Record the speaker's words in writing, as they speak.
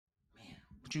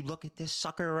Would you look at this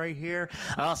sucker right here?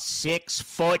 A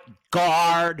 6-foot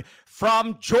guard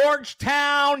from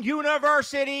Georgetown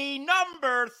University,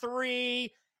 number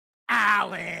 3,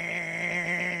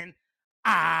 Allen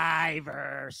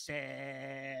Iverson.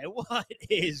 What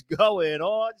is going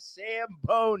on,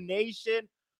 Sambo Nation?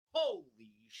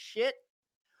 Holy shit.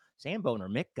 Samboner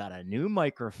Mick got a new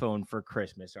microphone for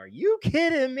Christmas. Are you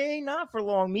kidding me? Not for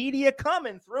long media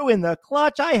coming through in the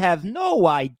clutch. I have no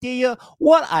idea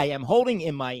what I am holding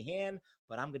in my hand,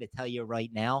 but I'm going to tell you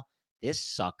right now, this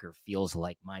sucker feels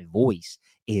like my voice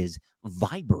is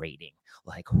vibrating.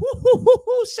 Like,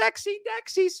 whoo, sexy,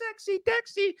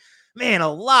 dexy. Man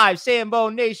alive, Sambo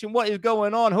Nation, what is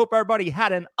going on? Hope everybody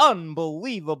had an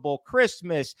unbelievable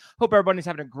Christmas. Hope everybody's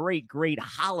having a great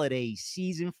holiday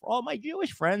season. For all my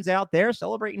Jewish friends out there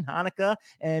celebrating Hanukkah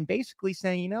and basically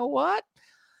saying, you know what?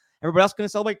 Everybody else is going to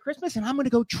celebrate Christmas, and I'm going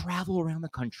to go travel around the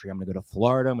country. I'm going to go to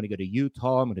Florida. I'm going to go to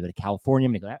Utah. I'm going to go to California.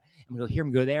 I'm going to go here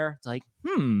and go there. It's like,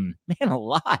 man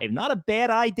alive. Not a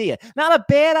bad idea.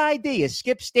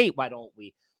 Skip state, why don't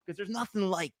we? Because there's nothing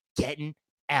like getting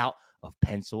out of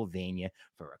Pennsylvania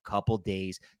for a couple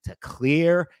days to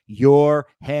clear your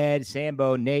head.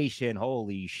 Sambo Nation,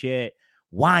 holy shit.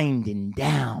 Winding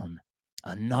down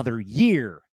another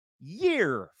year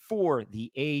for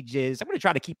the ages. I'm going to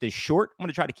try to keep this short. I'm going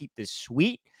to try to keep this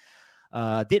sweet.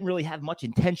 Didn't really have much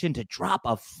intention to drop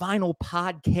a final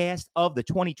podcast of the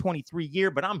 2023 year,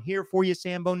 but I'm here for you,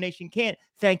 Sambo Nation. Can't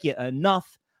thank you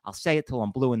enough. I'll say it till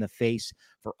I'm blue in the face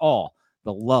for all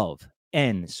the love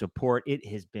and support. It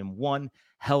has been one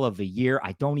hell of a year.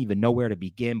 I don't even know where to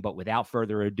begin, but without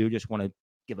further ado, just want to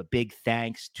give a big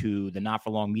thanks to the Not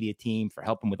For Long media team for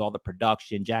helping with all the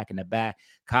production, Jack in the back,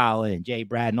 Colin and Jay,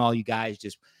 Brad, and all you guys,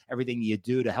 just everything you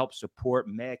do to help support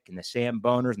Mick and the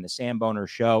Samboners and the Samboners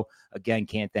show. Again,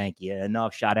 can't thank you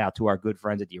enough. Shout out to our good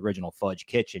friends at the Original Fudge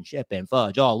Kitchen, shipping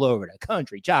fudge all over the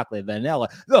country, chocolate, vanilla.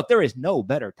 Look, there is no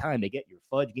better time to get your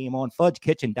fudge game on,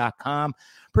 fudgekitchen.com.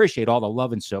 Appreciate all the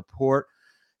love and support.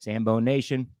 Sambo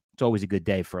Nation, it's always a good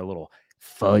day for a little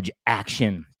fudge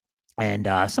action. And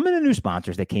some of the new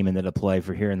sponsors that came into the play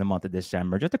for here in the month of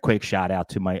December. Just a quick shout out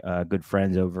to my good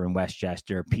friends over in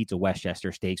Westchester, Pizza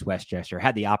Westchester, Steaks Westchester.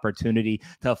 Had the opportunity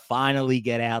to finally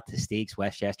get out to Steaks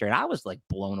Westchester, and I was like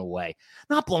blown away.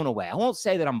 Not blown away. I won't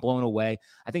say that I'm blown away.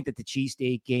 I think that the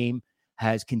cheesesteak game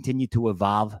has continued to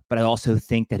evolve, but I also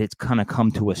think that it's kind of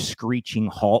come to a screeching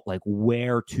halt, like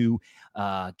where to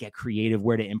get creative,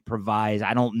 where to improvise.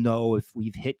 I don't know if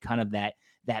we've hit kind of that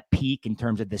peak in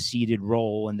terms of the seeded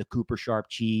roll and the Cooper Sharp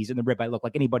cheese and the ribeye. Look,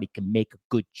 like anybody can make a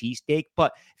good cheesesteak,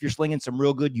 but if you're slinging some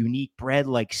real good, unique bread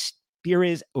like Spear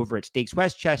is over at Steaks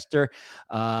Westchester,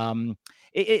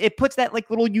 it puts that like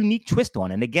little unique twist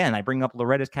on. And again, I bring up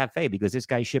Loretta's Cafe because this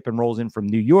guy's shipping rolls in from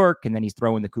New York, and then he's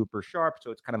throwing the Cooper Sharp.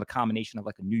 So it's kind of a combination of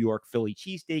like a New York Philly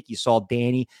cheesesteak. You saw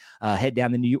Danny head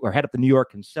up to New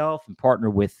York himself and partner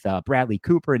with Bradley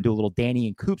Cooper and do a little Danny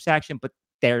and Coops action. But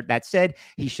that said,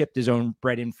 he shipped his own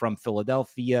bread in from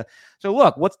Philadelphia. So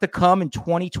look, what's to come in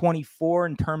 2024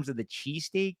 in terms of the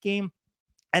cheesesteak game?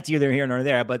 That's either here nor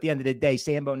there. But at the end of the day,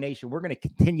 Sambo Nation, we're going to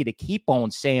continue to keep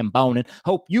on Samboning.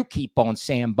 Hope you keep on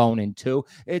Samboning too.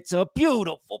 It's a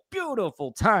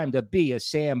beautiful time to be a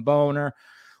Samboner.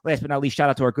 Last but not least,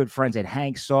 shout out to our good friends at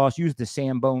Hank Sauce. Use the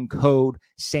Sambone code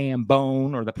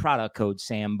Sambone or the product code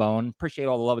Sambone. Appreciate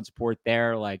all the love and support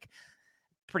there. Like,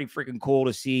 pretty freaking cool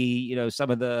to see, some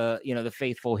of the, the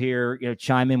faithful here,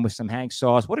 chime in with some Hank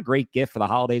Sauce. What a great gift for the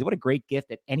holidays. What a great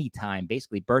gift at any time,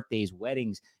 basically birthdays,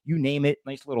 weddings, you name it.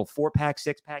 Nice little 4-pack,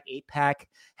 6-pack, 8-pack.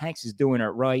 Hanks is doing it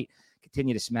right.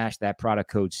 Continue to smash that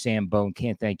product code Sambone.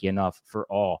 Can't thank you enough for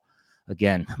all.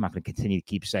 Again, I'm not going to continue to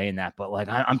keep saying that, but like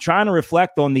I'm trying to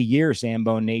reflect on the year,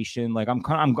 Sambo Nation. Like I'm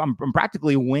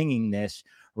practically winging this,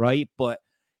 right? But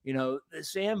the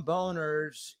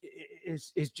Samboners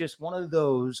is just one of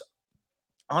those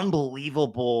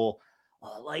unbelievable,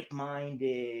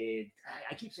 like-minded,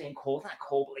 I keep saying cold, not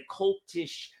cold, but like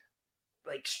cultish,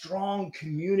 like strong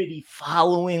community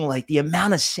following. Like the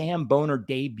amount of Samboner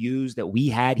debuts that we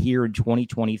had here in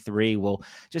 2023 will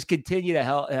just continue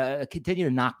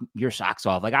to knock your socks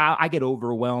off. Like I get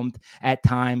overwhelmed at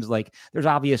times. Like there's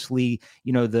obviously,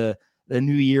 the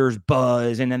New Year's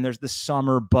buzz, and then there's the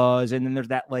summer buzz, and then there's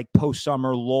that like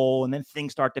post-summer lull, and then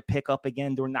things start to pick up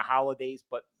again during the holidays.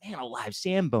 But man alive,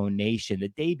 Sambo Nation, the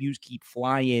debuts keep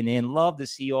flying in. Love to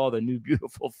see all the new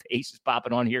beautiful faces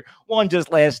popping on here. One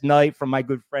just last night from my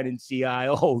good friend in CI.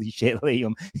 Holy shit,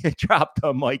 Liam. Drop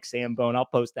the mic, Sambone. I'll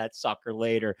post that sucker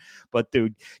later. But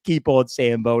dude, keep on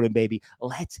Samboning, baby.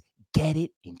 Let's get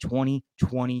it in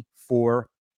 2024.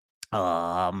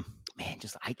 man,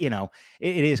 just it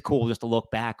is cool just to look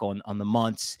back on the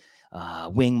months.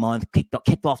 Wing month kicked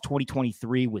off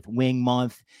 2023 with Wing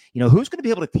month. Who's going to be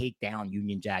able to take down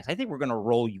Union Jacks? I think we're going to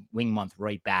roll Wing month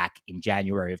right back in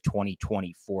January of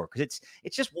 2024 because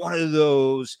it's just one of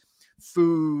those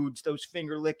foods, those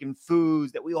finger licking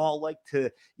foods that we all like to,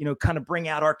 kind of bring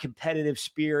out our competitive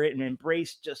spirit and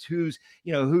embrace just who's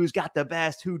got the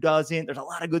best, who doesn't. There's a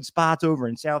lot of good spots over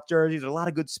in South Jersey. There's a lot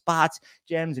of good spots,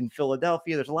 gems in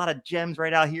Philadelphia. There's a lot of gems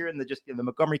right out here in the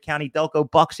Montgomery County,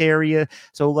 Delco, Bucks area.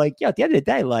 So at the end of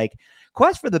the day,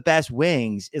 quest for the best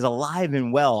wings is alive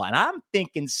and well. And I'm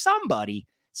thinking somebody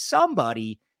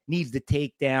needs to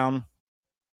take down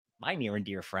my near and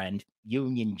dear friend,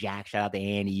 Union Jack. Shout out to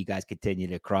Annie. You guys continue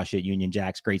to crush it. Union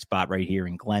Jack's great spot right here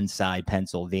in Glenside,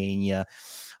 Pennsylvania.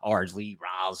 Ardsley,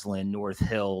 Roslyn, North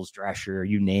Hills, Dresher,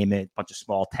 you name it. Bunch of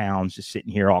small towns just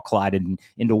sitting here all collided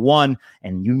into one.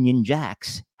 And Union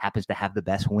Jack's happens to have the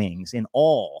best wings in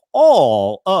all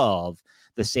of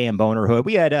the Samboner hood.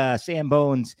 We had Sam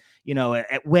Bones,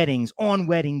 at weddings, on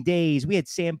wedding days. We had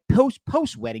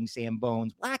post-wedding Sam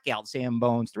Bones, blackout Sam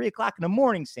Bones, 3:00 in the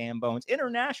morning Sam Bones,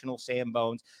 international Sam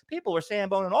Bones. People are Sam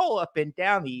Boning all up and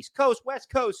down the East Coast,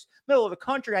 West Coast, middle of the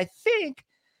country. I think,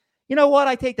 you know what?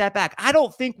 I take that back. I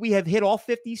don't think we have hit all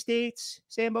 50 states,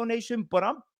 Sambo Nation, but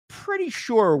I'm pretty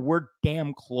sure we're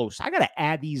damn close. I got to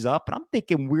add these up, and I'm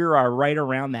thinking we're right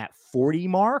around that 40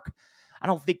 mark. I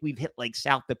don't think we've hit like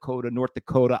South Dakota, North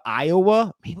Dakota,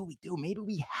 Iowa. Maybe we do. Maybe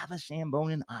we have a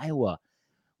Sambone in Iowa.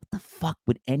 What the fuck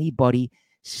would anybody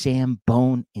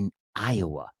Sambone in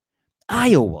Iowa?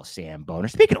 Iowa Samboner.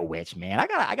 Speaking of which, man, I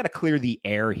gotta clear the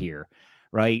air here,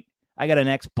 right? I got an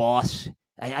ex-boss.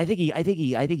 I think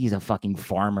he's a fucking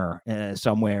farmer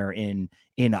somewhere in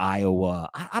Iowa.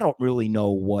 I don't really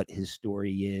know what his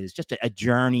story is. Just a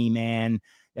journeyman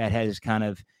that has kind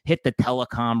of hit the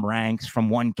telecom ranks from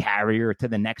one carrier to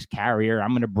the next carrier. I'm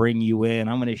going to bring you in.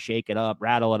 I'm going to shake it up,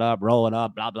 rattle it up, roll it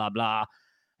up, blah, blah, blah.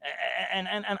 And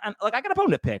like, I got a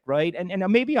bone to pick, right? And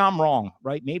maybe I'm wrong,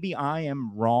 right? Maybe I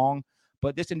am wrong,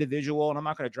 but this individual, and I'm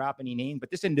not going to drop any names,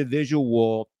 but this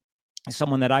individual is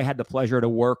someone that I had the pleasure to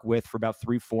work with for about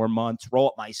 3-4 months, roll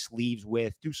up my sleeves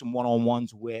with, do some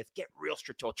one-on-ones with,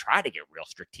 try to get real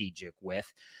strategic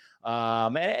with.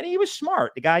 And he was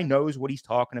smart. The guy knows what he's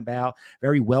talking about,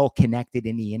 very well connected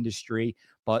in the industry.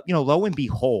 But, lo and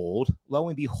behold,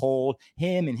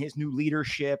 him and his new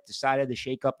leadership decided to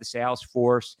shake up the sales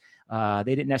force. They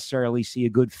didn't necessarily see a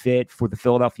good fit for the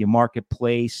Philadelphia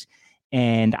marketplace.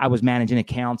 And I was managing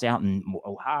accounts out in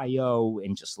Ohio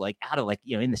and just out of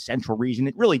in the central region.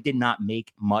 It really did not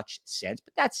make much sense.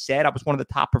 But that said, I was one of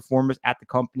the top performers at the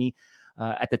company.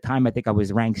 At the time, I think I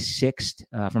was ranked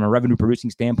 6th from a revenue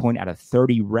producing standpoint out of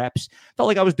 30 reps. Felt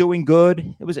like I was doing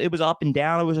good. It was up and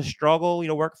down. It was a struggle,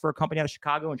 working for a company out of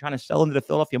Chicago and trying to sell into the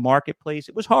Philadelphia marketplace.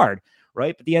 It was hard,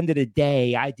 right? But at the end of the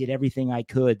day, I did everything I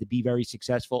could to be very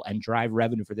successful and drive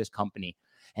revenue for this company.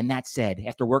 And that said,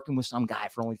 after working with some guy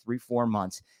for only 3-4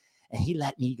 months, and he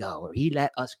let me go, or he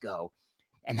let us go,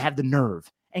 and have the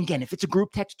nerve. And again, if it's a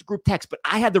group text, but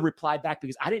I had to reply back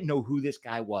because I didn't know who this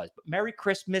guy was. But Merry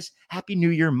Christmas, Happy New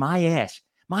Year, my ass,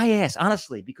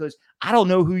 honestly, because I don't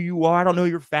know who you are. I don't know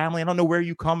your family. I don't know where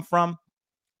you come from.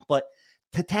 But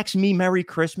to text me Merry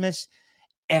Christmas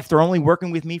after only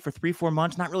working with me for 3-4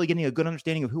 months, not really getting a good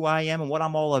understanding of who I am and what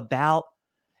I'm all about.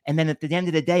 And then at the end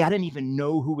of the day, I didn't even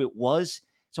know who it was.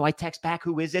 So I text back,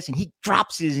 who is this? And he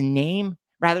drops his name.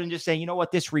 Rather than just saying, you know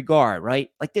what, disregard,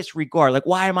 right? Disregard.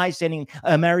 Why am I sending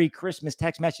a Merry Christmas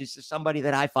text message to somebody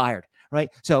that I fired, right?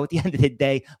 So at the end of the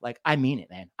day, I mean it,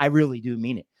 man. I really do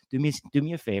mean it. Do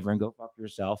me a favor and go fuck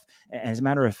yourself. And as a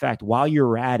matter of fact, while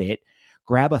you're at it,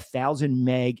 grab 1,000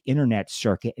 meg internet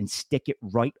circuit and stick it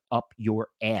right up your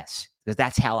ass. Because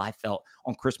that's how I felt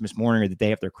on Christmas morning or the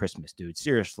day after Christmas, dude.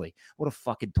 Seriously, what a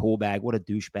fucking tool bag. What a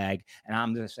douchebag. And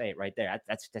I'm going to say it right there.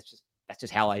 That's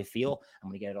just how I feel. I'm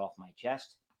going to get it off my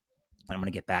chest. And I'm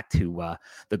going to get back to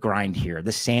the grind here.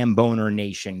 The Samboner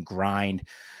Nation grind.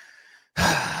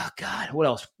 God, what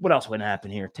else would happen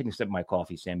here? Taking a sip of my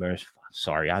coffee, Samboners.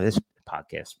 Sorry, this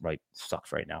podcast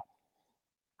sucks right now.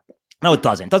 No, it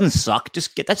doesn't. It doesn't suck.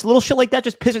 That's little shit like that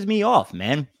just pisses me off,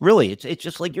 man. Really, it's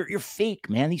just like you're fake,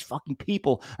 man. These fucking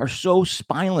people are so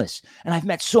spineless. And I've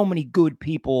met so many good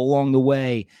people along the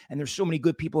way, and there's so many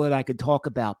good people that I could talk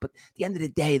about. But at the end of the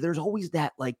day, there's always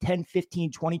that 10,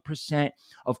 15, 20%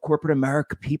 of corporate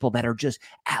America people that are just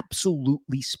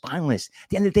absolutely spineless. At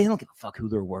the end of the day, they don't give a fuck who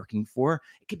they're working for.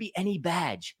 It could be any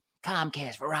badge.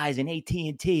 Comcast, Verizon,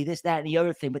 AT&T, this, that, and the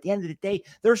other thing. But at the end of the day,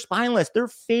 they're spineless. They're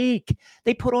fake.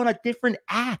 They put on a different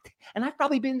act. And I've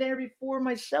probably been there before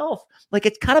myself.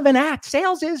 It's kind of an act.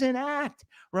 Sales is an act,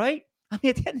 right? I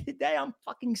mean, at the end of the day, I'm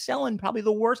fucking selling probably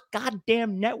the worst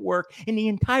goddamn network in the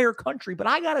entire country, but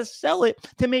I gotta sell it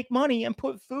to make money and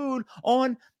put food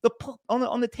on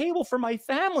the table for my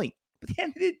family. But at the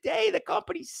end of the day, the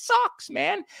company sucks,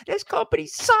 man. This company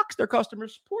sucks. Their customer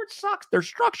support sucks. Their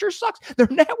structure sucks. Their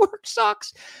network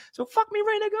sucks. So fuck me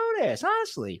right to go this,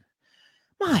 honestly.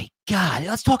 My God,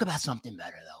 let's talk about something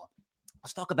better, though.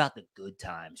 Let's talk about the good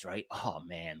times, right? Oh,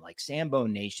 man, like Sambo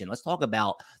Nation. Let's talk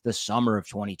about the summer of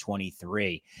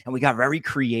 2023. And we got very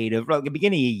creative. At the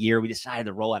beginning of the year, we decided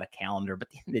to roll out a calendar. But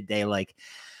at the end of the day, like,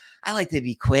 I like to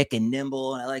be quick and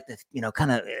nimble. And I like to,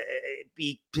 kind of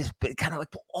be just kind of like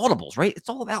audibles, right? It's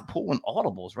all about pulling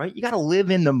audibles, right? You got to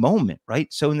live in the moment,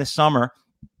 right? So in the summer,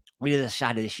 we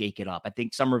decided to shake it up. I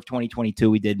think summer of 2022,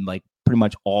 we did like pretty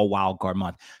much all wild card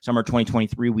month. Summer of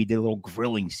 2023, we did a little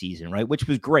grilling season, right? Which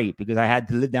was great because I had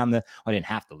to live down I didn't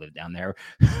have to live down there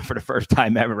for the first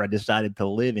time ever. I decided to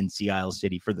live in Sea Isle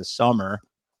City for the summer.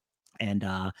 And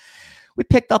we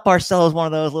picked up ourselves one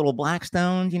of those little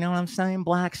Blackstones, you know what I'm saying?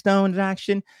 Blackstones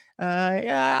action.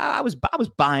 Yeah, I was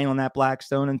buying on that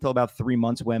Blackstone until about 3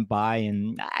 months went by,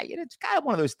 and it's kind of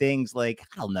one of those things. Like,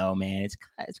 I don't know, man. It's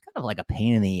kind of like a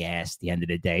pain in the ass. At the end of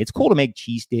the day, it's cool to make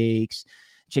cheesesteaks,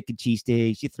 chicken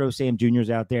cheesesteaks. You throw Sam Juniors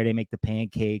out there, they make the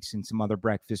pancakes and some other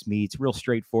breakfast meats. Real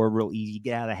straightforward, real easy.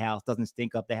 Get out of the house, doesn't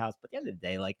stink up the house. But at the end of the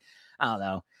day, like, I don't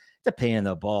know. It's a pain in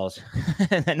the balls.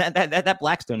 And that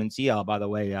Blackstone in Seattle, by the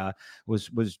way, was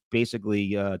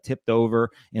basically tipped over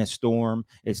in a storm.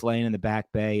 It's laying in the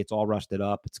back bay. It's all rusted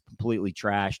up. It's completely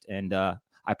trashed. And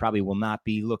I probably will not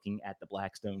be looking at the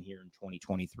Blackstone here in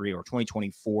 2023 or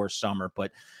 2024 summer.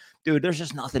 But dude, there's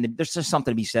just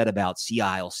something to be said about Sea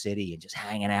Isle City and just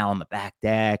hanging out on the back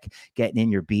deck, getting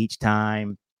in your beach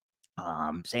time.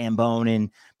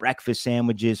 Samboning, breakfast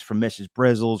sandwiches from Mrs.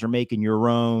 Brizzles or making your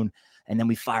own. And then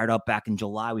we fired up back in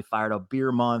July. We fired up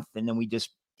beer month. And then we just,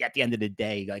 at the end of the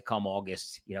day, like come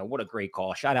August, what a great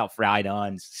call. Shout out Fried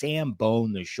On,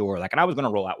 Sambone the Shore. Like, and I was going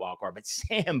to roll out Wildcard, but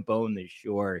Sambone the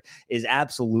Shore is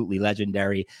absolutely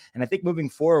legendary. And I think moving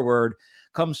forward,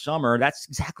 come summer, that's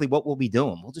exactly what we'll be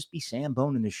doing. We'll just be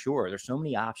Sambone in the Shore. There's so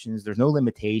many options. There's no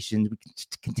limitations. We can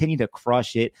continue to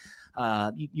crush it.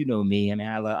 You know me. I mean,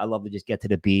 I love to just get to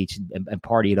the beach and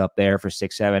party it up there for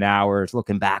 6-7 hours,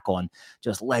 looking back on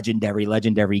just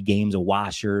legendary games of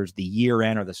Washers, the year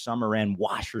end or the summer end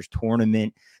Washers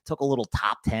tournament. Took a little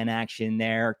top 10 action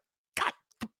there. Got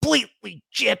completely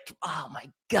gypped. Oh my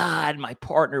God, my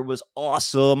partner was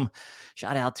awesome.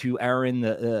 Shout out to Erin,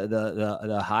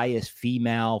 the highest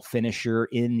female finisher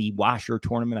in the Washer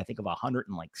tournament. I think of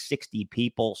 160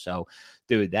 people. So,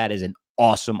 dude, that is an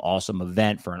awesome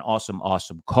event for an awesome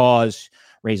cause,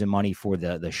 raising money for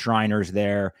the Shriners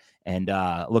there, and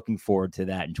looking forward to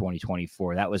that in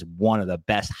 2024. That was one of the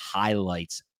best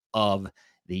highlights of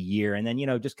the year. And then,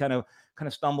 just kind of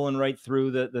stumbling right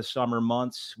through the summer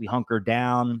months, we hunker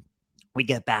down. We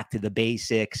get back to the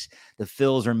basics. The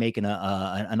Phils are making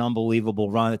an unbelievable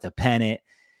run at the pennant.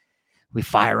 We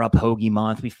fire up hoagie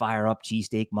month. We fire up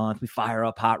cheesesteak month. We fire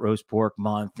up hot roast pork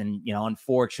month. And,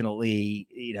 unfortunately,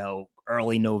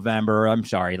 early November,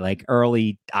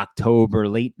 early October,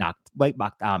 late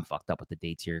October. I'm fucked up with the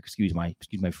dates here. Excuse my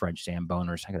French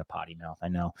Samboners. I got a potty mouth, I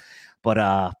know.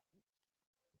 But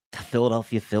the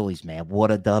Philadelphia Phillies, man,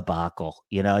 what a debacle.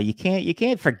 You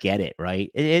can't forget it, right?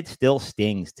 It still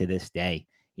stings to this day.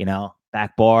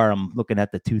 Back bar, I'm looking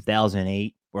at the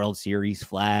 2008 World Series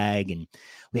flag, and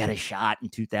we had a shot in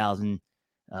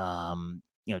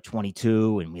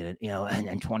 2022, and we had,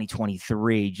 and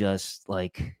 2023, just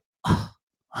like, oh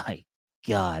my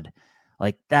God,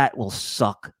 like that will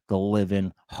suck the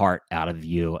living heart out of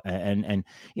you. And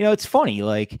it's funny,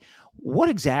 like, what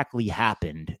exactly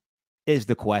happened is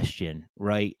the question,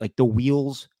 right? Like, the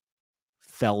wheels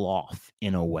fell off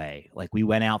in a way. Like, we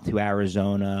went out to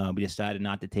Arizona. We decided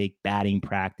not to take batting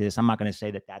practice. I'm not going to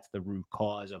say that that's the root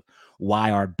cause of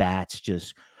why our bats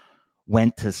just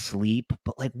went to sleep,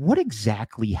 but like, what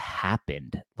exactly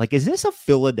happened? Like, is this a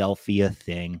Philadelphia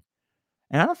thing?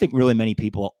 And I don't think really many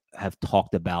people have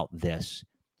talked about this,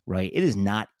 right? It is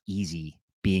not easy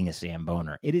being a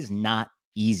Samboner. It is not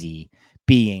easy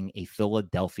being a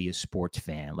Philadelphia sports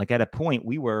fan. Like, at a point,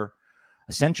 we were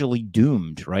essentially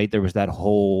doomed, right? There was that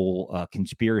whole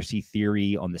conspiracy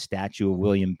theory on the statue of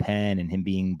William Penn and him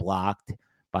being blocked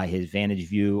by his vantage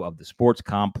view of the sports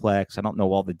complex. I don't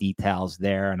know all the details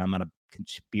there, and I'm not a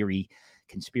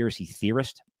conspiracy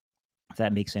theorist, if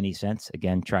that makes any sense.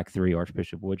 Again, track 3,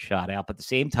 Archbishop Wood shot out. But at the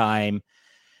same time,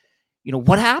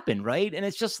 what happened, right? And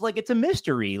it's just like, it's a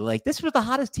mystery. Like, this was the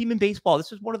hottest team in baseball.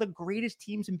 This was one of the greatest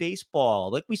teams in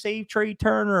baseball. Like, we saved Trey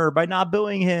Turner by not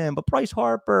billing him, but Bryce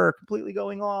Harper completely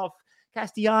going off,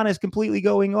 Castellanos completely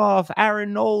going off,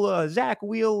 Aaron Nola, Zach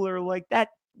Wheeler, like that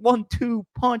 1-2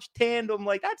 punch tandem,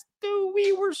 like that's, dude,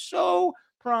 we were so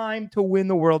primed to win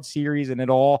the World Series, and it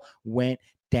all went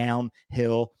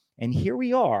downhill. And here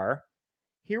we are.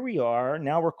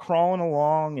 Now we're crawling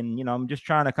along, and I'm just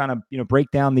trying to kind of break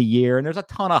down the year. And there's a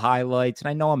ton of highlights, and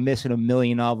I know I'm missing a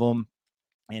million of them.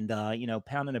 And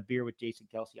pounding a beer with Jason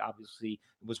Kelsey obviously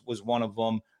was one of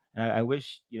them. And I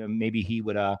wish maybe he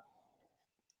would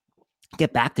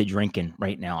get back to drinking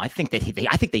right now. I think that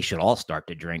I think they should all start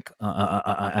to drink.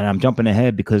 And I'm jumping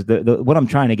ahead because the what I'm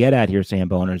trying to get at here,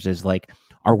 Samboners, is like,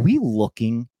 are we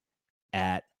looking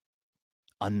at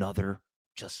another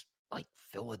just like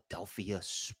Philadelphia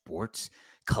sports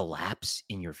collapse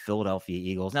in your Philadelphia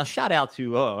Eagles? Now, shout out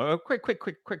to a quick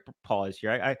pause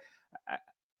here. I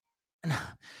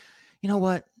you know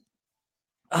what?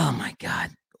 Oh my God.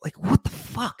 Like, what the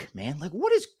fuck, man? Like,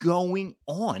 what is going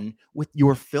on with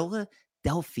your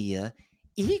Philadelphia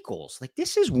Eagles? Like,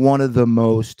 this is one of the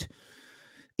most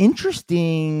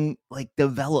interesting, like,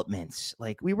 developments.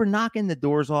 Like, we were knocking the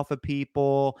doors off of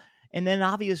people. And then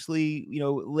obviously,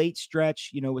 late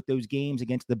stretch, with those games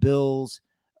against the Bills,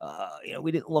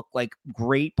 we didn't look like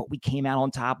great, but we came out on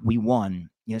top. We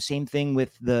won. Same thing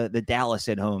with the Dallas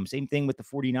at home. Same thing with the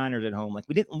 49ers at home. Like,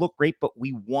 we didn't look great, but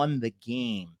we won the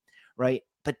game, right?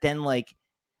 But then, like,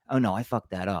 oh no, I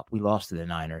fucked that up. We lost to the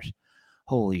Niners.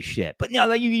 Holy shit! But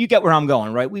you get where I'm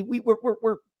going, right?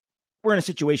 We're in a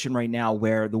situation right now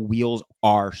where the wheels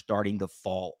are starting to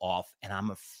fall off, and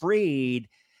I'm afraid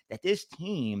that this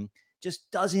team just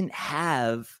doesn't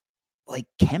have like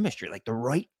chemistry, like the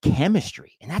right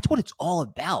chemistry. And that's what it's all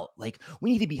about. Like,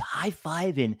 we need to be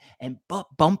high-fiving and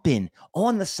bumping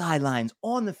on the sidelines,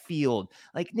 on the field.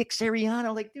 Like Nick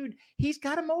Sirianni, like, dude, he's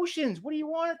got emotions. What do you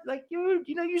want? Like, dude,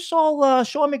 you saw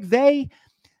Sean McVay.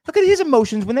 Look at his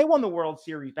emotions when they won the World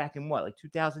Series back in what, like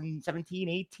 2017,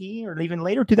 18, or even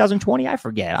later, 2020? I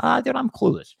forget. Dude, I'm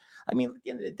clueless. I mean, at the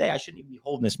end of the day, I shouldn't even be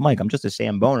holding this mic. I'm just a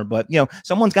Samboner, but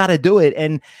someone's got to do it.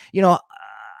 And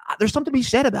there's something to be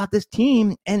said about this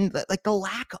team and like the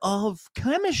lack of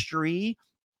chemistry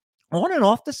on and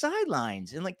off the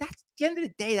sidelines. And like, that's at the end of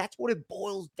the day, that's what it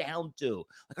boils down to.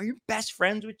 Like, are you best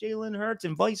friends with Jalen Hurts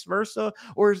and vice versa?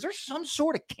 Or is there some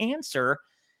sort of cancer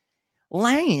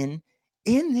laying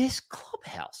in this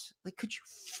clubhouse? Like, could you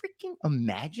freaking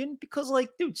imagine? Because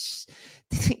like, dude,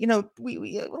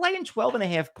 we laying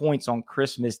 12.5 points on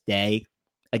Christmas Day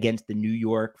against the New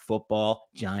York Football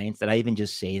Giants. Did I even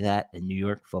just say that? The New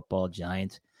York Football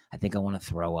Giants. I think I want to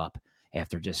throw up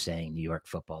after just saying New York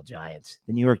Football Giants.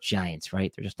 The New York Giants, right?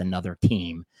 They're just another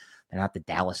team. They're not the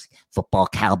Dallas Football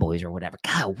Cowboys or whatever.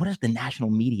 God, what does the national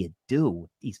media do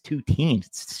with these two teams?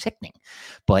 It's sickening.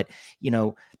 But,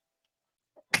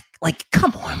 like,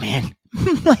 come on, man.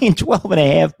 Laying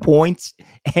 12.5 points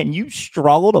and you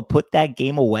struggle to put that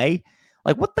game away.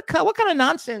 Like, what kind of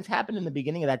nonsense happened in the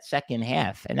beginning of that second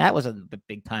half? And that was a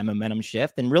big time momentum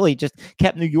shift and really just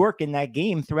kept New York in that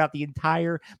game throughout the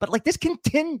entire. But like, this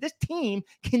team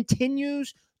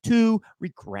continues to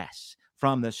regress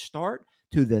from the start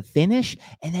to the finish.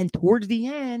 And then towards the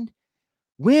end,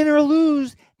 win or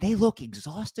lose, they look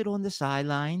exhausted on the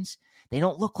sidelines. They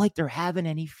don't look like they're having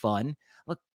any fun.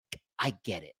 Look, I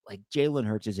get it. Like, Jalen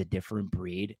Hurts is a different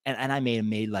breed. And I may have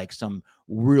made like some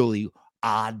really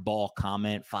oddball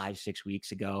comment 5-6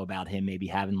 weeks ago about him maybe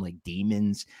having like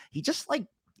demons. He just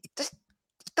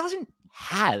doesn't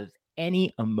have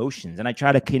any emotions. And I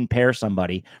try to compare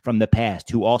somebody from the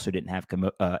past who also didn't have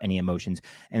any emotions.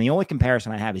 And the only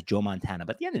comparison I have is Joe Montana.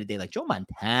 But at the end of the day, like,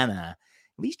 at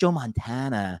least Joe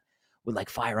Montana would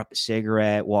like fire up a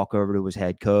cigarette, walk over to his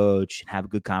head coach, and have a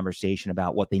good conversation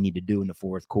about what they need to do in the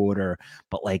fourth quarter.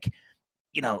 But like,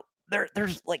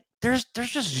 there's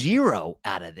just zero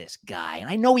out of this guy. And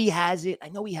I know he has it. I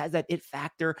know he has that it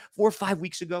factor. 4 or 5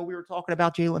 weeks ago, we were talking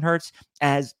about Jalen Hurts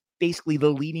as basically the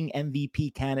leading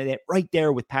MVP candidate right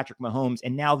there with Patrick Mahomes.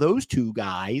 And now those two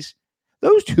guys,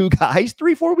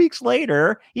 3-4 weeks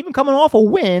later, even coming off a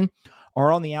win,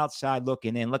 are on the outside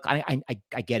looking in. Look, I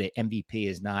get it. MVP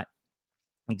is not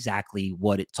exactly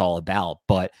what it's all about,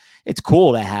 but it's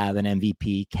cool to have an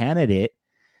MVP candidate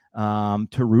to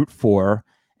root for.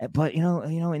 But,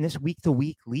 in this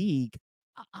week-to-week league,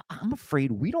 I'm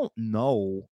afraid we don't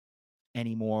know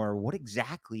anymore what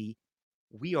exactly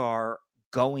we are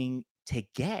going to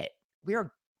get. We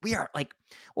are like,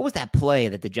 what was that play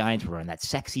that the Giants were on? That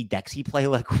sexy Dexy play?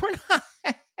 Like, we're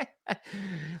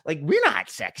not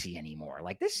sexy anymore.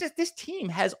 Like, this team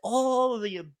has all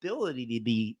the ability to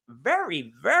be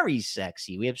very, very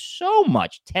sexy. We have so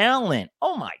much talent.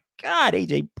 Oh my God,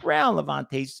 A.J. Brown,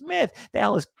 Levante Smith,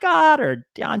 Dallas Goedert,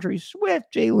 DeAndre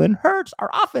Swift, Jalen Hurts. Our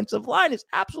offensive line is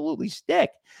absolutely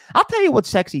stick. I'll tell you what's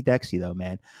sexy Dexy, though,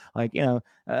 man. Like,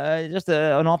 just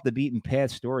an off the beaten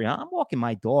path story. I'm walking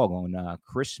my dog on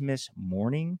Christmas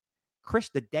morning,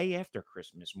 the day after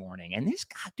Christmas morning. And this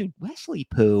guy, dude, Wesley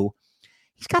Pooh,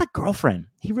 he's got a girlfriend.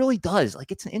 He really does.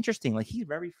 Like, it's interesting. Like, he's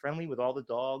very friendly with all the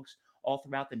dogs all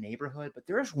throughout the neighborhood. But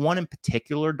there's one in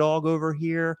particular dog over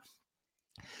here.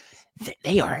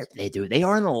 They are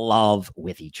in love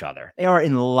with each other. They are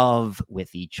in love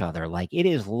with each other. Like, it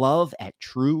is love at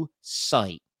true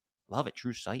sight. Love at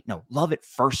true sight? No, love at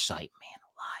first sight. Man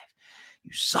alive.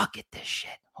 You suck at this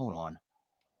shit. Hold on.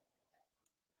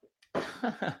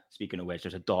 Speaking of which,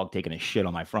 there's a dog taking a shit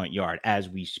on my front yard as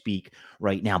we speak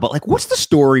right now. But like, what's the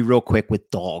story real quick with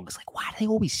dogs? Like, why do they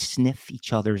always sniff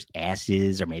each other's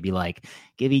asses or maybe like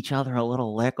give each other a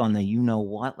little lick on the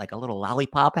you-know-what, like a little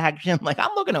lollipop action? Like,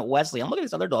 I'm looking at Wesley. I'm looking at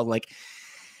this other dog like,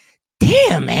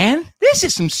 damn, man, this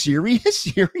is some serious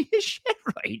shit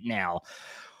right now.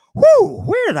 Whoo,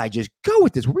 where did I just go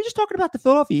with this? Were we just talking about the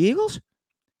Philadelphia Eagles?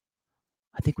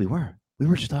 I think we were. We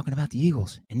were just talking about the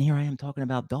Eagles, and here I am talking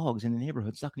about dogs in the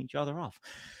neighborhood sucking each other off.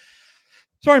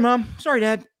 Sorry, Mom. Sorry,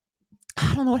 Dad.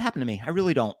 I don't know what happened to me. I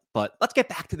really don't. But let's get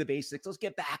back to the basics. Let's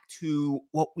get back to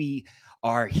what we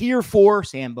are here for,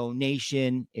 Sambo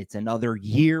Nation. It's another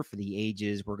year for the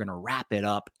ages. We're going to wrap it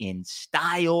up in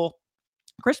style.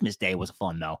 Christmas Day was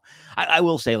fun, though. I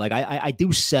will say, like, I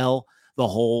do sell the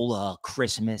whole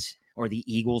Christmas or the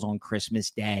Eagles on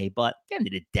Christmas Day, but at the end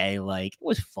of the day, like, it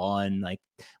was fun. Like,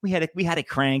 we had it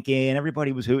cranking,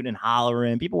 everybody was hooting and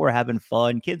hollering, people were having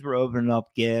fun, kids were opening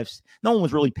up gifts. No one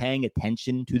was really paying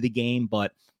attention to the game,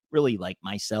 but really, like,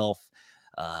 myself,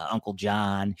 Uncle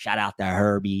John, shout out to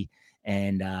Herbie,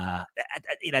 and at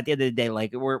the end of the day,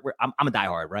 like, I'm a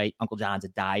diehard, right? Uncle John's a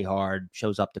diehard,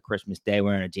 shows up to Christmas Day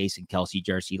wearing a Jason Kelsey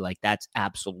jersey. Like, that's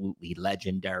absolutely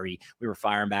legendary. We were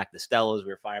firing back the Stellas, we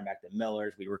were firing back the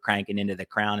Millers, we were cranking into the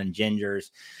Crown and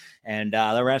Gingers, and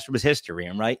the rest was history.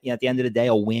 And right, at the end of the day,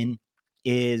 a win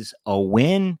is a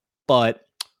win, but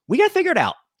we got to figure it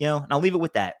out, and I'll leave it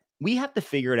with that. We have to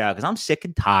figure it out because I'm sick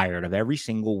and tired of every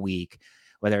single week,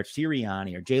 whether it's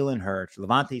Sirianni or Jalen Hurts, or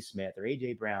Levante Smith or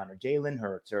A.J. Brown or Jalen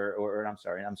Hurts or I'm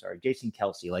sorry, Jason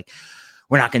Kelsey. Like,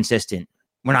 we're not consistent.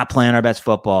 We're not playing our best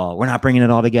football. We're not bringing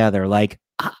it all together. Like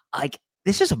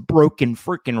this is a broken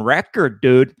freaking record,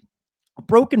 dude. A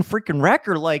broken freaking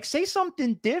record. Like, say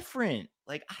something different.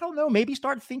 Like, I don't know, maybe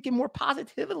start thinking more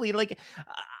positively. Like,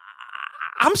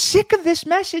 I'm sick of this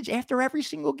message after every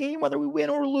single game, whether we win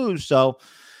or lose. So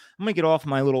I'm going to get off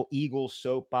my little Eagles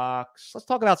soapbox. Let's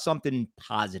talk about something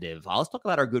positive. Let's talk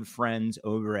about our good friends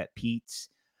over at Pete's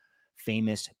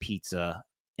Famous Pizza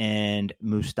and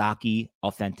Mustaki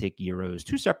Authentic Gyros.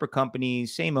 Two separate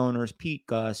companies, same owners, Pete,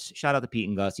 Gus. Shout out to Pete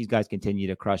and Gus. These guys continue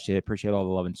to crush it. Appreciate all the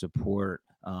love and support.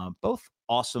 Both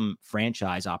awesome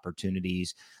franchise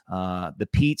opportunities. The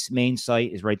Pete's main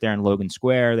site is right there in Logan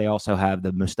Square. They also have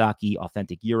the Mustaki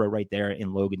Authentic Gyro right there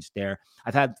in Logan Square.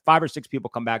 I've had 5 or 6 people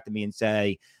come back to me and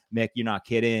say, Mick, you're not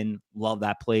kidding. Love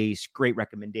that place. Great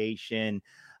recommendation.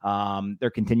 They're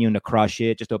continuing to crush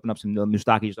it. Just open up some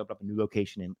Mustaki. Just opened up a new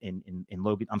location in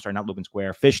Logan. I'm sorry, not Logan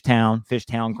Square.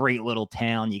 Fishtown. Great little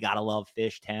town. You gotta love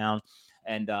Fishtown.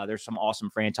 And there's some awesome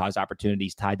franchise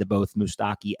opportunities tied to both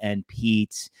Mustaki and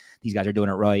Pete's. These guys are doing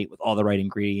it right with all the right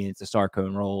ingredients, the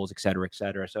Sarcone rolls, et cetera, et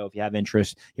cetera. So if you have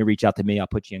interest, you reach out to me. I'll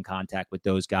put you in contact with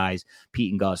those guys.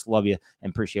 Pete and Gus, love you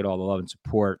and appreciate all the love and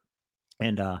support.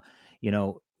 And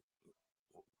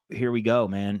here we go,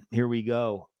 man. Here we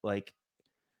go. Like,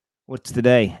 what's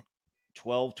today?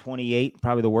 12/28,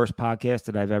 probably the worst podcast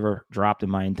that I've ever dropped in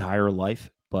my entire life.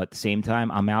 But at the same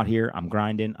time, I'm out here, I'm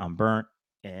grinding, I'm burnt,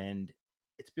 and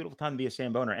it's a beautiful time to be a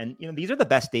Samboner. And, these are the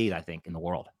best days, I think, in the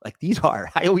world. Like,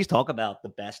 I always talk about the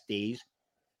best days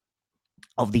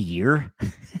of the year.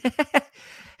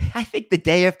 I think the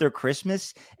day after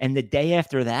Christmas and the day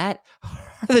after that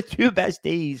are the 2 best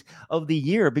days of the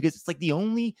year, because it's like the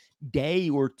only day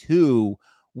or two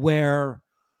where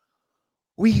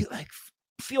we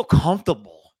feel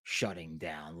comfortable shutting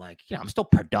down. Like, I'm still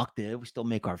productive. We still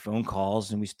make our phone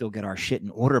calls and we still get our shit in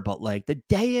order. But like, the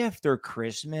day after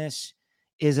Christmas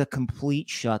is a complete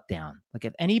shutdown. Like,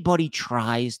 if anybody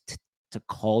tries to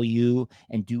call you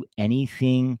and do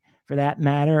anything for that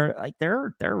matter, like,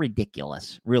 they're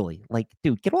ridiculous, really. Like,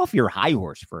 dude, get off your high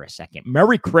horse for a second.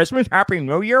 Merry Christmas, Happy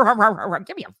New Year.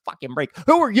 Give me a fucking break.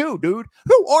 Who are you, dude?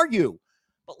 Who are you?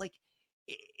 But like,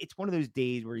 it's one of those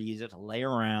days where you just lay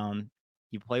around,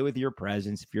 you play with your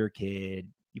presents if you're a kid,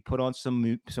 you put on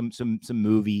some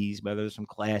movies, whether there's some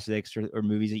classics or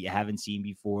movies that you haven't seen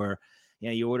before.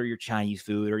 you order your Chinese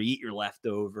food or eat your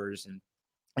leftovers, and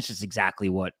that's just exactly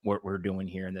what we're doing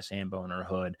here in the Samboner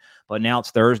hood. But now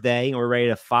it's Thursday, and we're ready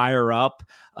to fire up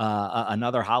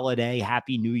another holiday.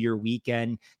 Happy New Year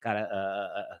weekend. Got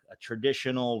a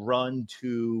traditional run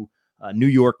to New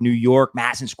York,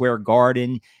 Madison Square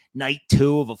Garden. Night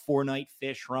 2 of a 4-night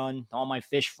fish run. All my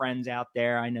fish friends out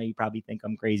there, I know you probably think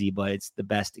I'm crazy, but it's the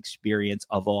best experience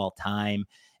of all time.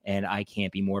 And I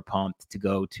can't be more pumped to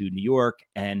go to New York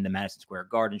and the Madison Square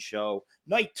Garden show.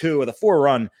 Night 2 of the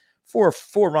four-run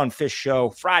fish show,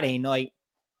 Friday night.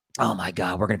 Oh, my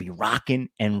God. We're going to be rocking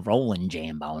and rolling,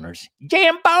 Jamboners.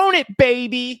 Jambone it,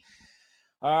 baby.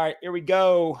 All right, here we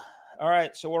go. All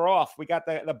right, so we're off. We got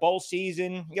the bowl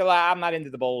season. I'm not into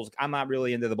the bowls. I'm not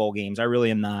really into the bowl games. I really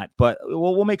am not. But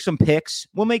we'll make some picks.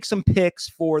 We'll make some picks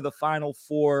for the Final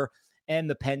Four and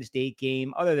the Penn State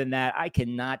game. Other than that, I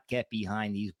cannot get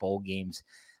behind these bowl games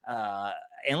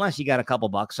unless you got a couple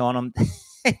bucks on them.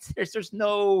 There's just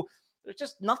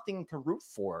nothing to root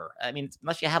for. I mean,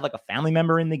 unless you have like a family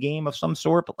member in the game of some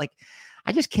sort. But like,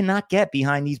 I just cannot get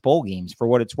behind these bowl games for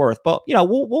what it's worth. But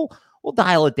we'll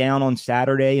dial it down on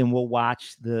Saturday and we'll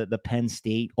watch the Penn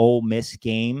State Ole Miss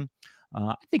game.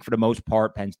 I think for the most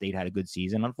part, Penn State had a good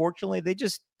season. Unfortunately, they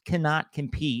just cannot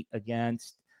compete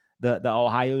against the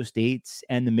Ohio States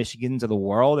and the Michigans of the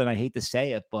world. And I hate to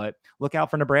say it, but look out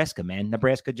for Nebraska, man.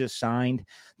 Nebraska just signed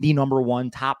the number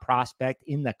 1 top prospect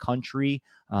in the country.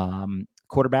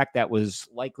 Quarterback that was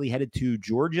likely headed to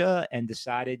Georgia and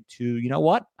decided to, you know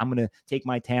what, I'm going to take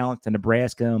my talent to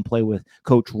Nebraska and play with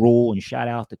Coach Rule, and shout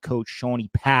out to Coach Shawnee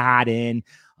Patton.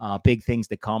 Big things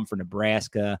to come for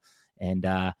Nebraska. And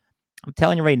I'm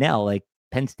telling you right now, like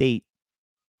Penn State,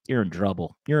 you're in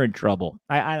trouble. You're in trouble.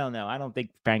 I don't know. I don't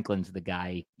think Franklin's the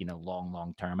guy,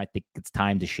 long term. I think it's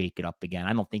time to shake it up again.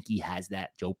 I don't think he has that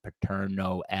Joe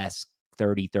Paterno-esque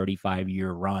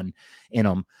 35-year run in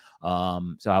him.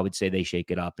 So I would say they shake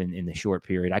it up in the short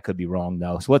period. I could be wrong,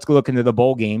 though. So let's go look into the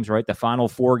bowl games, right? The Final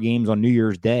Four games on New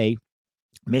Year's Day.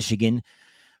 Michigan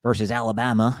versus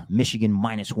Alabama. Michigan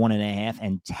 -1.5.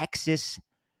 And Texas,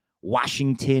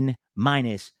 Washington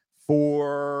 -4.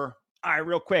 All right,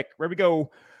 real quick. Where we go?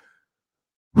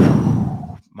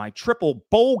 My triple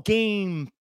bowl game.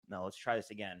 No, let's try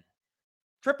this again.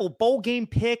 Triple bowl game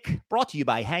pick brought to you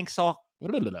by Hank Saw.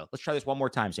 Let's try this one more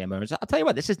time, Sam. I'll tell you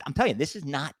what, this is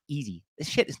not easy. This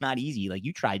shit is not easy. Like,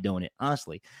 you tried doing it,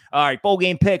 honestly. All right, bowl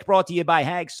game pick brought to you by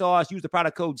Hag Sauce. Use the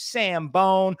product code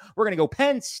SAMBONE. We're going to go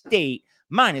Penn State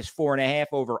 -4.5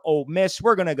 over Ole Miss.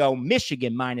 We're going to go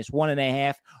Michigan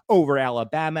 -1.5 over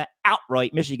Alabama.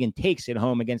 Outright, Michigan takes it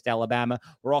home against Alabama.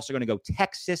 We're also going to go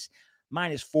Texas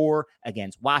 -4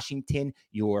 against Washington.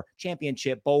 Your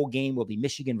championship bowl game will be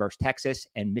Michigan versus Texas,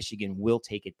 and Michigan will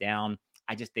take it down.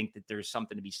 I just think that there's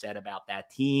something to be said about that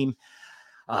team.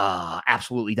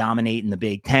 Absolutely dominating the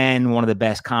Big Ten, one of the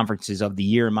best conferences of the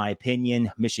year, in my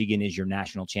opinion. Michigan is your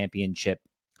national championship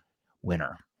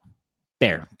winner.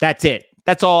 There. That's it.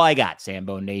 That's all I got,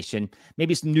 Sambone Nation.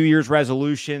 Maybe some New Year's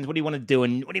resolutions. What do you want to do? What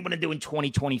do you want to do in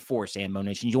 2024, Sambone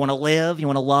Nation? You want to live? You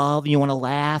want to love? You want to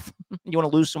laugh? You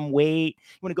want to lose some weight?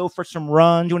 You want to go for some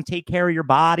runs? You want to take care of your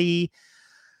body?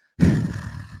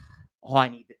 All I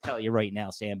need to tell you right now,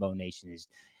 Sambone Nation, is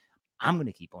I'm going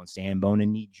to keep on Sambone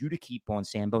and need you to keep on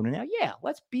Sambone. Now, yeah,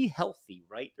 let's be healthy,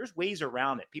 right? There's ways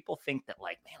around it. People think that,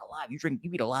 like, man, alive, you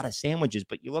eat a lot of sandwiches,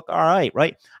 but you look all right,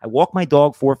 right? I walk my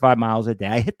dog 4 or 5 miles a day.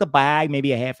 I hit the bag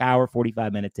maybe a half hour,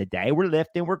 45 minutes a day. We're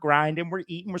lifting, we're grinding, we're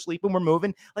eating, we're sleeping, we're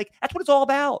moving. Like, that's what it's all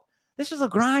about. This is a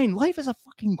grind. Life is a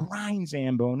fucking grind,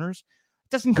 Samboners.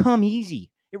 It doesn't come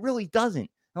easy. It really doesn't.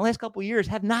 The last couple of years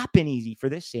have not been easy for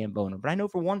this Samboner. But I know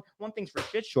for one thing's for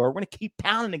shit sure, we're going to keep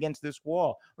pounding against this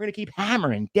wall. We're going to keep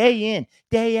hammering day in,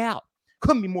 day out.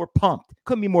 Couldn't be more pumped.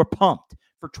 Couldn't be more pumped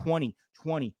for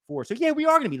 2024. So, yeah, we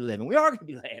are going to be living. We are going to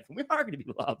be laughing. We are going to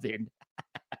be loving.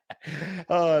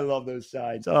 Oh, I love those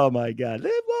signs. Oh, my God.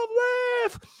 Live, love,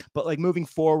 laugh. But, like, moving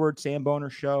forward, Samboner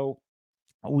show,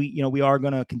 we are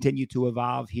going to continue to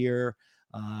evolve here.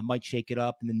 Might shake it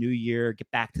up in the new year,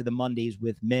 get back to the Mondays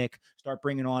with Mick, start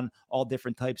bringing on all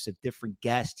different types of different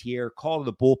guests here. Call to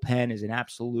the Bullpen is an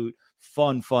absolute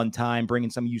fun time, bringing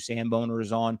some of you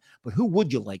Samboners on. But who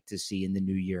would you like to see in the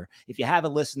new year? If you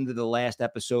haven't listened to the last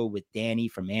episode with Danny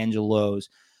from Angelo's,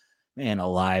 man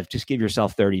alive, just give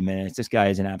yourself 30 minutes. This guy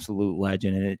is an absolute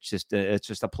legend, and it's just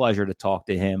a pleasure to talk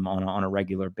to him on a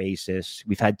regular basis.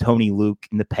 We've had Tony Luke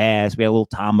in the past. We had a little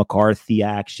Tom McCarthy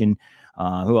action.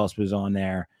 Who else was on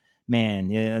there? Man,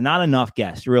 yeah, not enough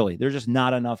guests, really. There's just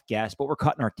not enough guests, but we're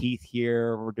cutting our teeth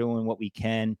here. We're doing what we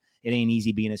can. It ain't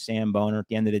easy being a Samboner at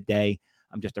the end of the day.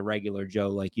 I'm just a regular Joe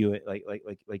like you,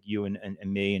 like you and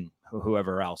me and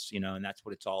whoever else, and that's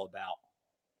what it's all about.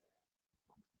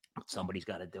 Somebody's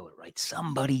got to do it, right?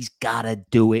 Somebody's got to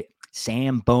do it.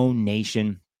 Sambone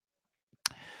Nation.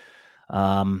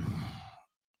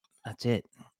 That's it.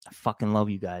 I fucking love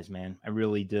you guys, man. I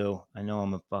really do. I know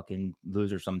I'm a fucking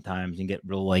loser sometimes and get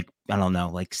real, like, I don't know,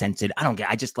 like sensitive. I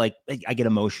get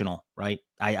emotional, right?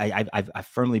 I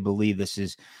firmly believe this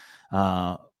is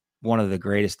one of the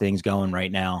greatest things going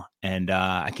right now. And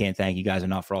I can't thank you guys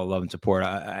enough for all the love and support.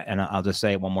 And I'll just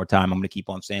say it one more time. I'm going to keep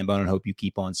on Sambone and hope you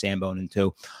keep on Samboning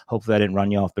too. Hopefully I didn't run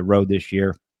you off the road this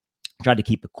year. Tried to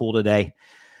keep it cool today.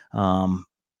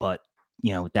 But,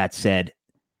 with that said,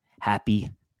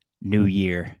 happy New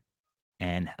Year,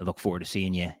 and I look forward to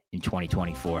seeing you in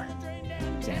 2024.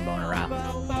 Samboner out.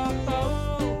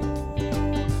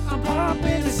 I'm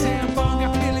popping the Sambone,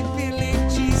 I'm feeling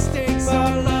cheesesteaks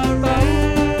all around.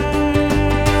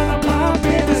 I'm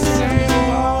popping the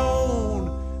Sambone.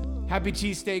 Happy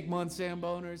cheesesteak month,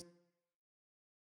 Samboners.